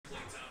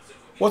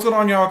What's going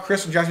on, y'all?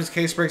 Chris from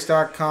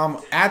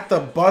JaspysCaseBreaks.com. At the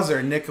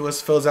buzzer,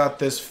 Nicholas fills out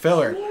this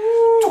filler.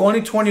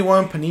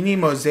 2021 Panini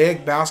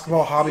Mosaic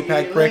Basketball Hobby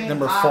Pack break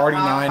number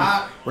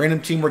 49.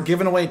 Random team. We're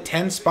giving away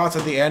 10 spots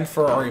at the end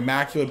for our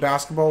Immaculate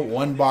Basketball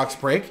one-box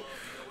break.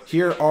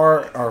 Here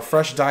are our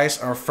fresh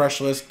dice, our fresh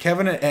list,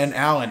 Kevin and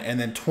Alan, and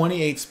then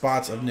 28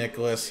 spots of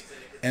Nicholas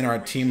and our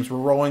teams. We're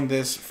rolling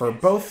this for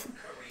both.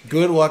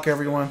 Good luck,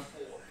 everyone.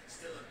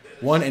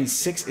 1 and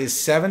 6 is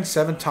 7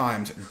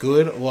 times.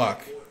 Good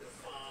luck.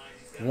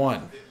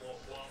 1,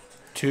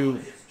 2,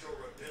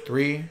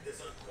 3,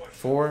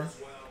 4,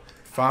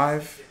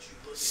 5,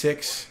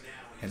 6,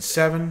 and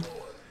 7.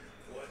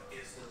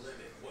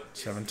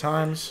 7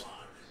 times.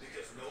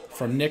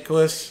 From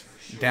Nicholas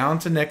down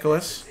to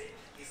Nicholas.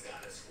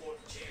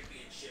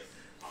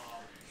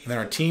 And then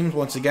our teams,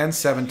 once again,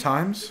 7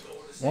 times.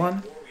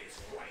 1,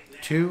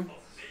 2,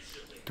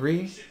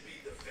 3,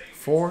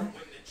 4,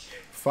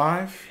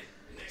 5,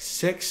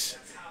 6,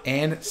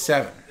 and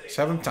 7.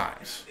 7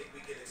 times.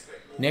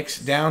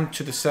 Knicks down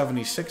to the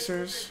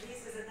 76ers.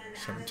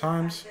 7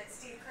 times.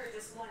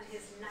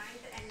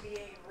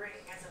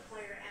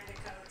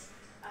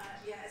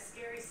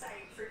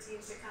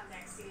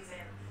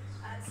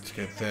 Let's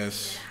get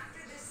this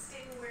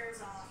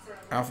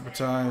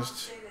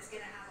alphabetized.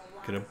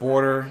 Get a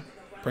border.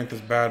 Print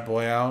this bad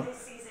boy out.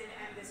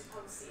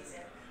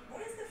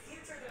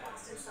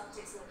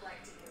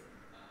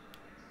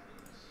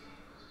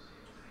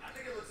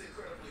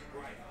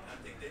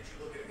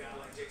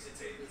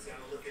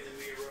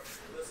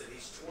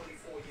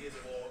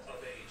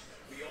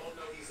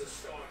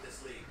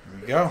 There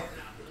we go.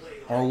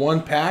 Our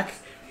one pack.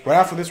 Right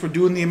after this, we're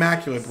doing the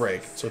Immaculate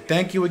break. So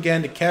thank you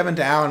again to Kevin,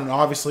 to Alan, and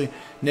obviously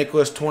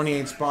Nicholas.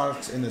 28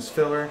 spots in this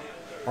filler.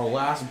 Our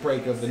last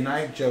break of the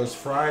night. Joe's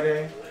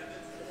Friday.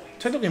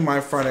 Technically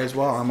my Friday as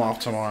well. I'm off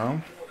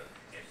tomorrow.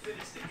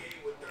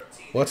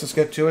 Let's just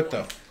get to it,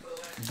 though.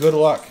 Good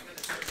luck.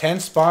 10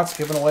 spots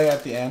given away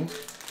at the end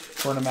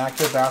for an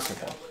Immaculate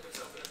Basketball.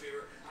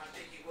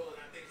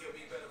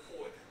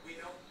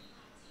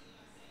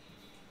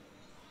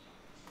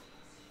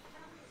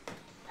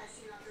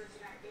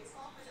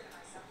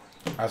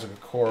 As a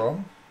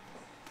Coro.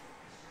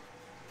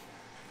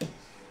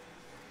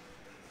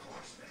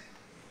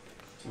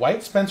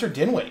 White Spencer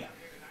Dinwiddie.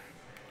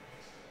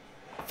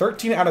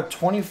 13 out of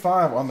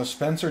 25 on the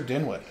Spencer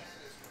Dinwiddie.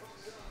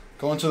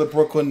 Going to the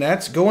Brooklyn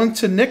Nets. Going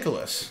to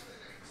Nicholas.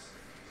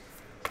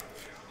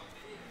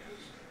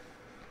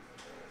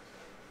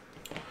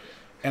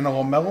 And a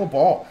LaMelo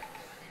Ball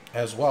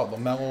as well.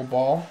 LaMelo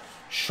Ball.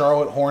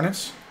 Charlotte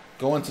Hornets.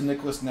 Going to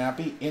Nicholas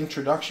Nappy.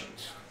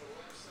 Introductions.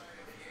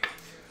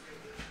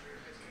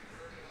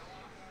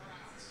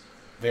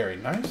 Very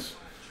nice.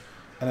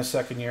 And a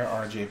second year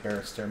RJ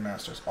Barrett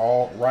Stairmasters.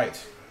 All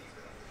right.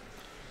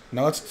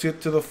 Now let's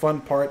get to the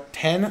fun part.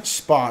 10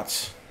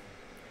 spots.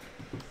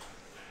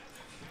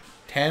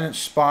 10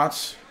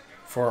 spots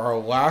for our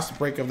last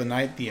break of the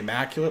night, the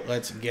Immaculate.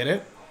 Let's get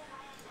it.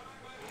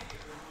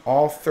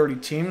 All 30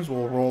 teams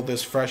will roll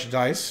this fresh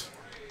dice.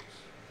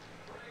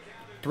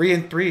 3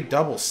 and 3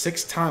 double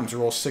 6 times.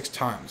 Roll 6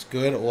 times.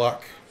 Good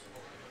luck.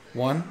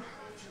 1,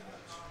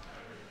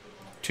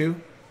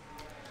 2,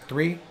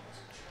 3,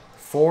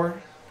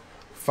 4,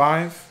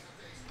 5,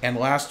 and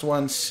last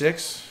one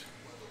 6.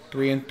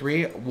 3 and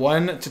 3.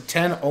 1 to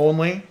 10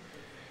 only.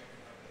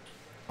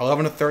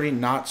 11 to 30,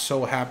 not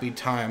so happy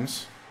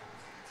times.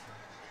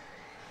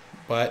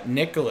 But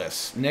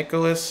Nicholas.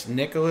 Allen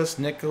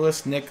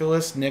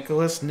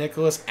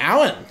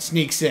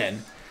sneaks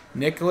in.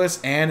 Nicholas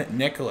and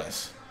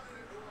Nicholas.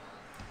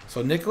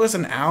 So Nicholas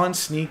and Allen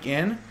sneak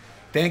in.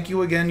 Thank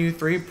you again, you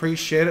three.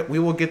 Appreciate it. We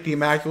will get the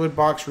Immaculate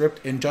box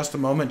ripped in just a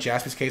moment.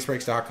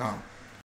 JaspysCaseBreaks.com.